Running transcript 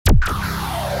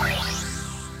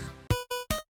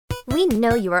We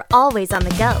know you are always on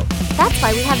the go. That's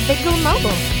why we have VidGo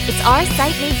Mobile. It's our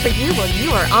site made for you while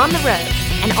you are on the road.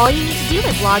 And all you need to do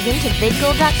is log in to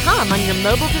vidgoal.com on your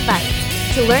mobile device.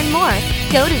 To learn more,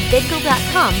 go to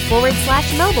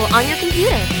vidgoal.com/mobile on your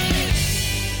computer.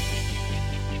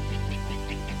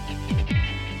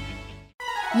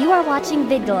 You are watching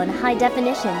VidGoal in high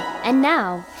definition. And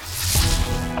now,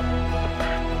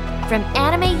 from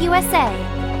Anime USA,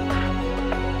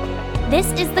 this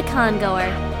is The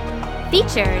Congoer.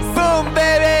 Features. Boom,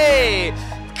 baby!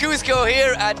 Cusco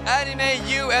here at Anime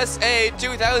USA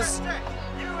 2000.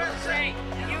 USA!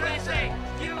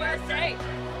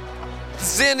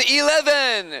 Zin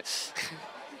 11!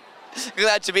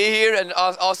 Glad to be here, an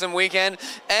awesome weekend.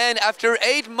 And after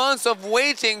 8 months of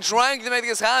waiting, trying to make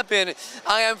this happen,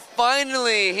 I am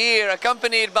finally here,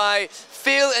 accompanied by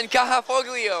Phil and Caja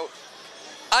Foglio.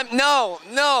 No.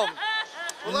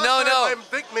 I'm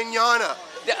Vic Mignogna.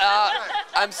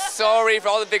 I'm sorry for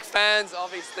all the big fans,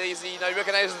 obviously. You know, you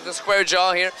recognize the square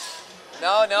jaw here.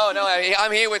 No.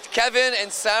 I'm here with Kevin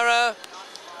and Sarah.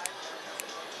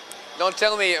 Don't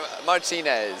tell me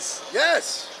Martinez.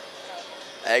 Yes.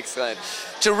 Excellent.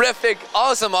 Terrific,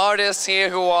 awesome artists here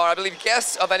who are, I believe,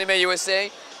 guests of Anime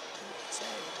USA.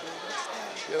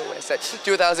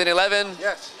 2011.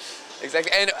 Yes.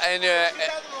 Exactly. And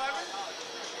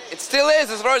it still is,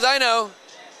 as far as I know.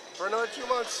 For another 2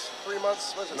 months, 3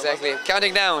 months. Exactly.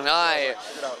 Counting down. Aye.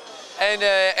 Check it out.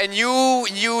 And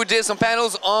you did some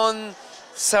panels on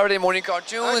Saturday morning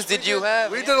cartoons. Actually, did you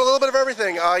have? We did a little bit of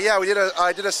everything. Yeah,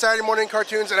 I did a Saturday morning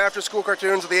cartoons and after school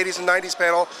cartoons of the 80s and 90s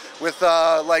panel with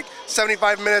like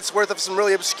 75 minutes worth of some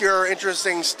really obscure,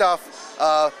 interesting stuff.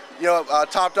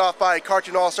 Topped off by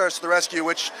Cartoon All-Stars to the Rescue,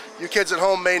 which you kids at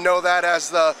home may know that as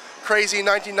the crazy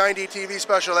 1990 TV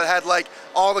special that had like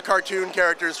all the cartoon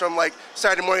characters from like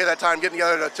Saturday morning at that time getting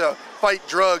together to fight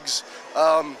drugs.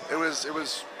 It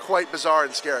was quite bizarre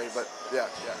and scary, but yeah.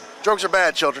 Drugs are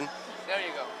bad, children. There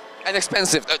you go. And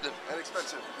expensive. And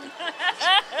expensive.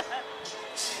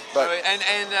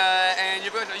 And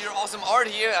you've got your awesome art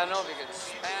here. I don't know if you can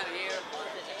stand here.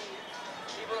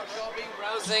 People are shopping,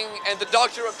 browsing, and the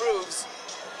doctor approves.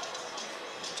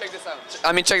 Check this out.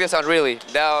 Check this out, really.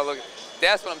 Now, look.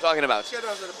 That's what I'm talking about.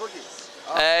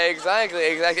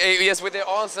 Exactly. Yes, with the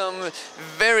awesome,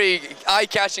 very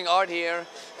eye-catching art here,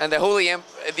 and the Holy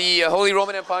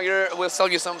Roman Empire will sell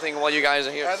you something while you guys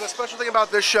are here. And the special thing about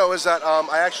this show is that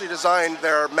I actually designed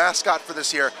their mascot for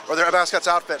this year, or their mascot's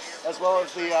outfit, as well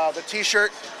as the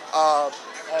T-shirt and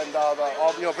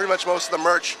pretty much most of the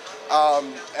merch.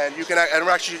 And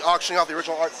we're actually auctioning off the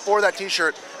original art for that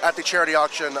T-shirt at the charity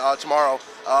auction tomorrow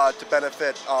to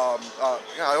benefit. I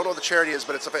don't know what the charity is,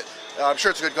 but I'm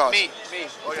sure it's a good cause. Me.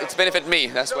 Oh, yeah. It's benefit me.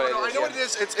 That's what it is. I know what it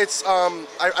is. It's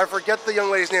I forget the young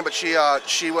lady's name, but she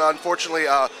unfortunately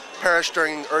perished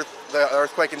during the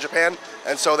earthquake in Japan,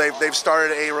 and so they've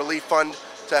started a relief fund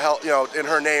to help, in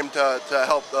her name to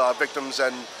help victims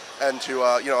and to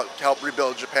help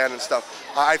rebuild Japan and stuff.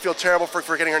 I feel terrible for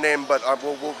forgetting her name, but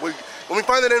when we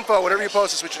find that info, whenever you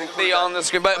post this, we should include it on the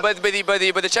screen. But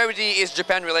the charity is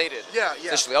Japan related. Yeah.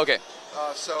 Officially, okay.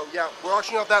 We're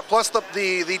auctioning off that, plus the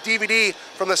DVD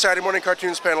from the Saturday morning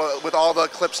cartoons panel with all the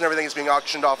clips and everything is being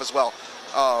auctioned off as well.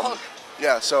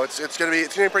 Yeah, so it's gonna be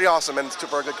pretty awesome, and it's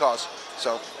for a good cause.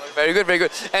 So. Very good.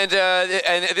 And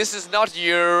this is not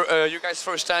your guys'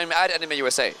 first time at Anime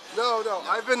USA. No.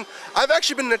 I've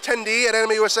actually been an attendee at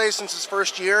Anime USA since its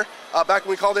first year. Back when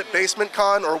we called it Basement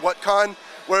Con or What Con,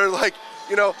 where I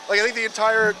think the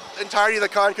entirety of the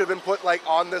con could have been put like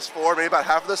on this floor, maybe about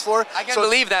half of this floor. I can't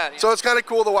believe that. So it's kind of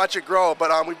cool to watch it grow.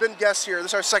 But we've been guests here.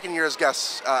 This is our second year as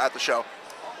guests at the show.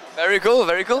 Very cool.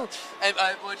 And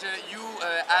you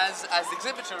as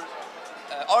exhibitors.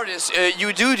 Artists,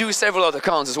 you do several other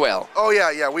cons as well. Oh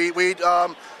yeah. We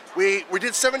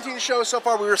did 17 shows so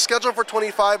far. We were scheduled for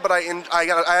 25, but I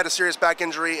had a serious back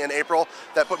injury in April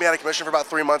that put me out of commission for about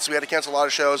 3 months. We had to cancel a lot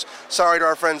of shows. Sorry to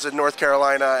our friends in North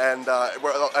Carolina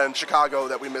and Chicago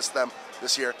that we missed them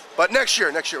this year. But next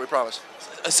year we promise.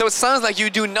 So it sounds like you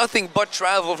do nothing but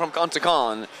travel from con to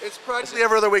con. It's practically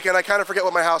every other weekend. I kind of forget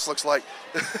what my house looks like.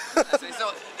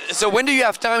 So when do you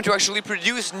have time to actually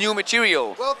produce new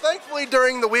material? Well, thankfully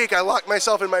during the week I lock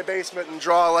myself in my basement and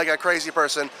draw like a crazy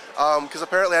person, because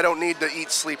apparently I don't need to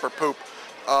eat, sleep, or poop.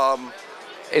 Do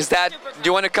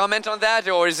you want to comment on that,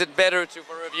 or is it better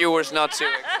for reviewers not to?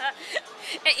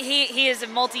 He is a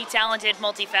multi-talented,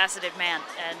 multifaceted man,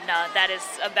 and that is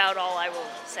about all I will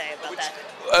say about that.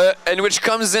 And which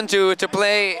comes into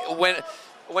play when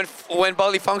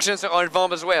bodily functions are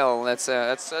involved as well. That's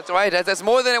right. That's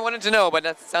more than I wanted to know, but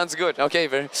that sounds good. Okay,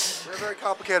 We're a very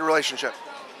complicated relationship.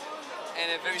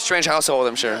 And a very strange household,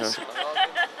 I'm sure.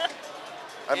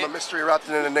 I'm a mystery wrapped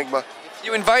in an enigma.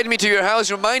 You invite me to your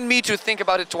house, remind me to think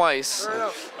about it twice. Fair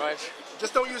enough. All right.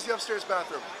 Just don't use the upstairs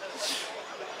bathroom.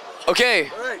 Okay.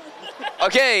 All right.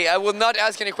 Okay, I will not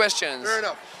ask any questions. Fair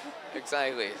enough.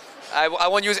 Exactly. I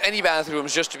won't use any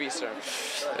bathrooms, just to be sure.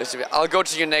 I'll go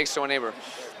to your next door neighbor.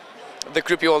 The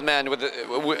creepy old man with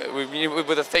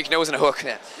a fake nose and a hook.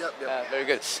 Yeah. Yep. Very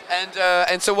good.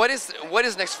 And so what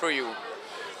is next for you?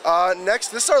 Next,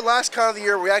 this is our last con of the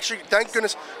year. We actually, thank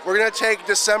goodness, we're gonna take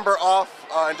December off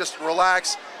and just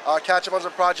relax, catch up on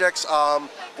some projects.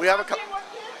 We have a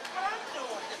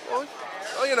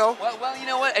well, you know. Well, you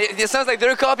know what? It sounds like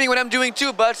they're copying what I'm doing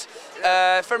too, but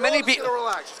for many people,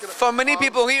 for many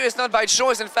people here, it's not by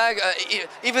choice. In fact,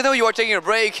 even though you are taking a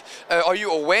break, are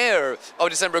you aware of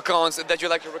December cons that you'd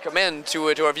like to recommend to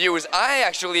our viewers? I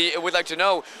actually would like to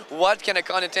know what kind of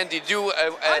con attendee do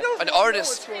an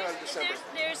artist.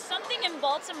 There's something in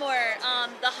Baltimore,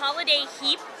 the Holiday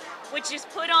Heap, which is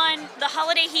put on. The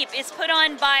Holiday Heap is put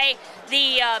on by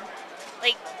the.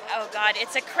 Oh God,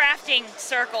 it's a crafting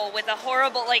circle with a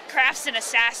horrible, like, Crafts and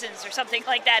Assassins or something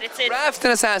like that. It's Crafts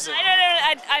and Assassins. I don't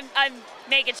know. I'm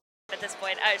making at this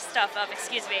point. Stuff up.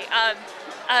 Excuse me.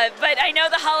 But I know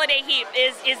the Holiday Heap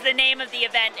is the name of the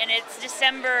event, and it's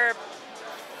December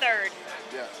 3rd.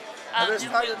 Yeah. There's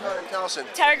TigerCon in Towson.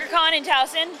 TigerCon in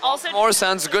Towson. Also. More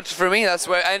sounds good for me. That's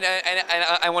where, and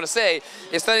I want to say,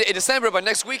 it's not in December, but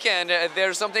next weekend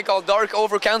there's something called Dark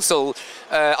Over Council,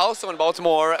 also in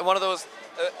Baltimore. One of those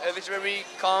literary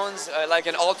cons, like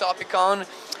an all-topic con,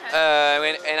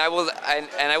 and I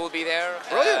will be there.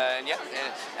 Brilliant.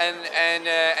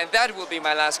 And that will be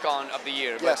my last con of the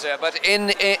year. Yes. But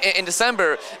in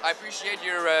December, I appreciate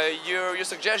your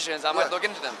suggestions. I might look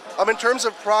into them. In terms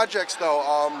of projects,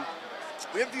 though,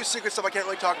 we have a few secret stuff I can't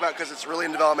really talk about because it's really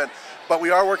in development. But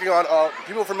we are working on,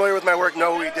 people familiar with my work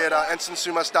know we did Ensign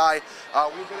Sue Must Die.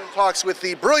 We've been in talks with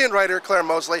the brilliant writer, Claire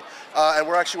Mosley, and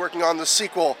we're actually working on the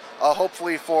sequel,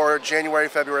 hopefully for January,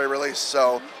 February release.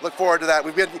 So look forward to that.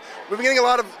 We've been getting a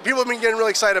lot of, people have been getting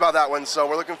really excited about that one. So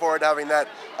we're looking forward to having that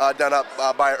done up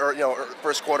by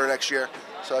first quarter next year.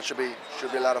 So that should be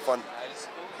a lot of fun.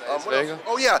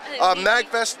 Oh yeah,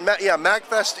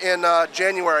 MagFest in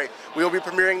January. We will be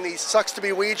premiering the Sucks to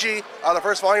Be Ouija, the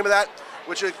first volume of that,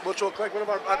 which will collect one of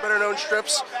our better known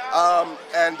strips,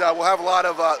 and we'll have a lot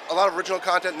of original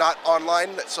content not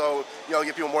online, so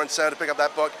give people more incentive to pick up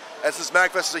that book. As this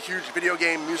MagFest is a huge video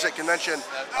game music convention,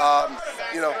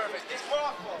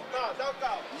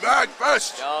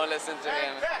 MagFest. Don't listen to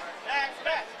him.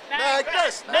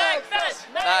 MagFest. MagFest.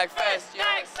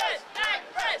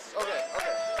 Okay. All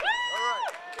right.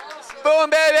 Boom,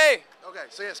 baby. Okay,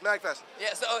 so yes, MagFest.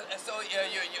 Yeah, so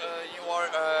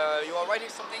you are writing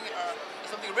something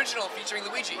original featuring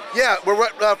Luigi. Yeah, we're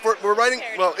writing.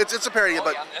 Well, it's a parody,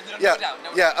 but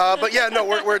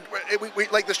we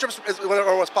like the strips is one of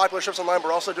our most popular strips online.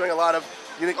 We're also doing a lot of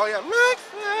unique. Oh yeah,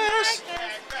 MagFest.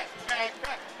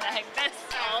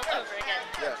 MagFest all over again.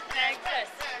 Yeah.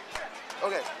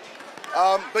 Okay.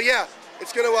 But yeah,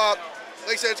 it's gonna.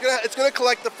 Like I said, it's gonna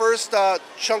collect the first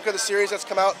chunk of the series that's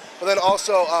come out, but then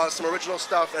also some original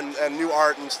stuff and new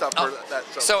art and stuff for that.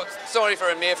 So sorry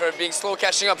for me for being slow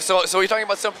catching up. So you're talking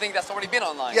about something that's already been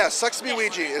online. Yeah, Sucks to Be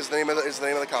Ouija is the name of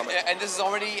the comic. And this is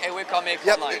already a webcomic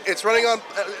online. Yep,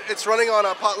 it's running on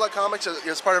Potluck Comics.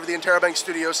 It's part of the Interrobang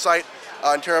Studios site,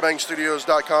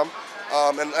 interrobangstudios.com.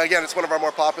 And again, it's one of our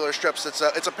more popular strips. It's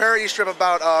a parody strip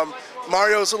about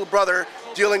Mario's little brother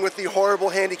dealing with the horrible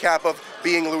handicap of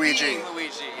being Luigi.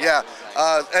 Yeah,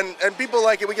 and people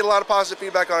like it. We get a lot of positive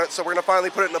feedback on it, so we're gonna finally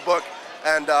put it in a book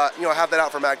and have that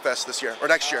out for MagFest this year or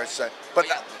next year, I should say. But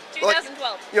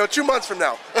 2012. 2 months from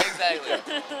now. Exactly.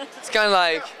 It's kind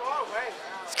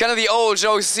of the old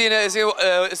jokes.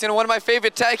 One of my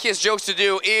favorite tackiest jokes to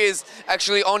do is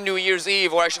actually on New Year's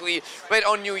Eve, or actually right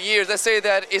on New Year's. Let's say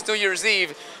that it's New Year's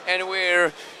Eve and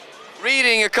we're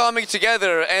reading a comic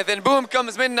together, and then boom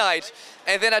comes midnight,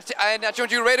 and then I turn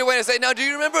to you right away and say, now do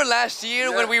you remember last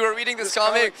year when we were reading this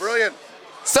comic? Brilliant.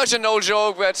 Such an old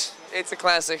joke, but it's a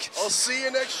classic. I'll see you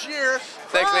next year.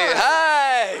 Exactly.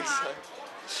 Hi.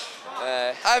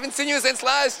 I haven't seen you since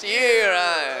last year.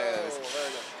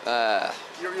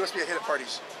 You must be a hit at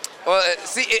parties. Well,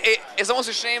 see, it's almost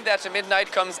a shame that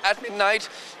midnight comes at midnight.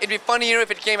 It'd be funnier if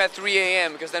it came at 3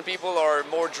 a.m. because then people are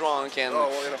more drunk and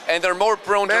they're more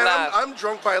prone to laugh. I'm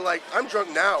drunk I'm drunk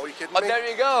now. Are you kidding me? Oh, there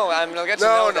you go. I'll get to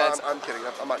know that. No, I'm kidding.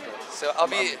 I'm not drunk. So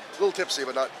I'm a little tipsy,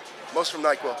 but not. Most from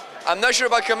NyQuil. I'm not sure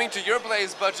about coming to your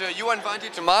place, but you are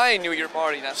invited to my New Year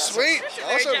party. That's sweet. That's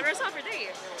a very generous offer, thank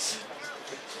you.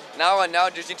 Now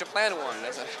just need to plan one.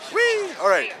 Whee! All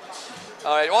right.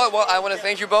 All right. Well, I want to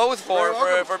thank you both You're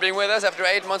welcome. for being with us after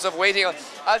 8 months of waiting.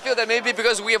 I feel that maybe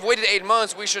because we have waited 8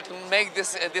 months, we should make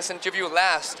this interview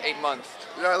last 8 months.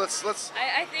 Yeah, let's.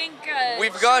 I think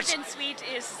We've short got- and sweet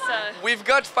is. We've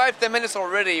got 5-10 minutes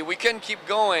already. We can keep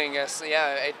going. Yes,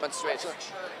 yeah, 8 months straight.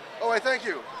 Oh, I thank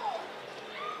you.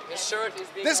 The shirt is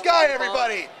being This held guy, by Paul.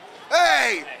 everybody.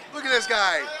 Hey, look at this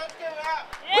guy. Yeah.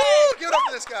 Woo! Give it up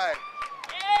for this guy.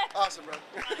 Yeah. Awesome, bro.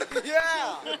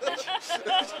 yeah.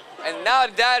 And now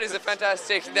that is a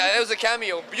fantastic. That was a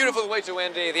cameo. Beautiful way to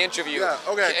end the interview. Yeah,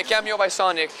 okay. A cameo by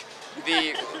Sonic,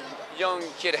 the young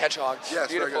kid hedgehog. Yes,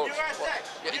 very beautiful.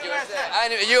 good.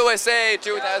 And USA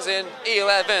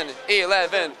 2011,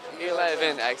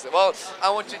 11. Excellent. Well, I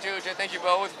want to thank you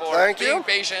both for Thank being you.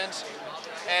 patient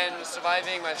and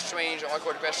surviving my strange,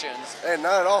 awkward questions. Hey,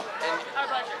 not at all. Our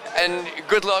pleasure. And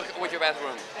good luck with your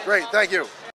bathroom. Great, thank you.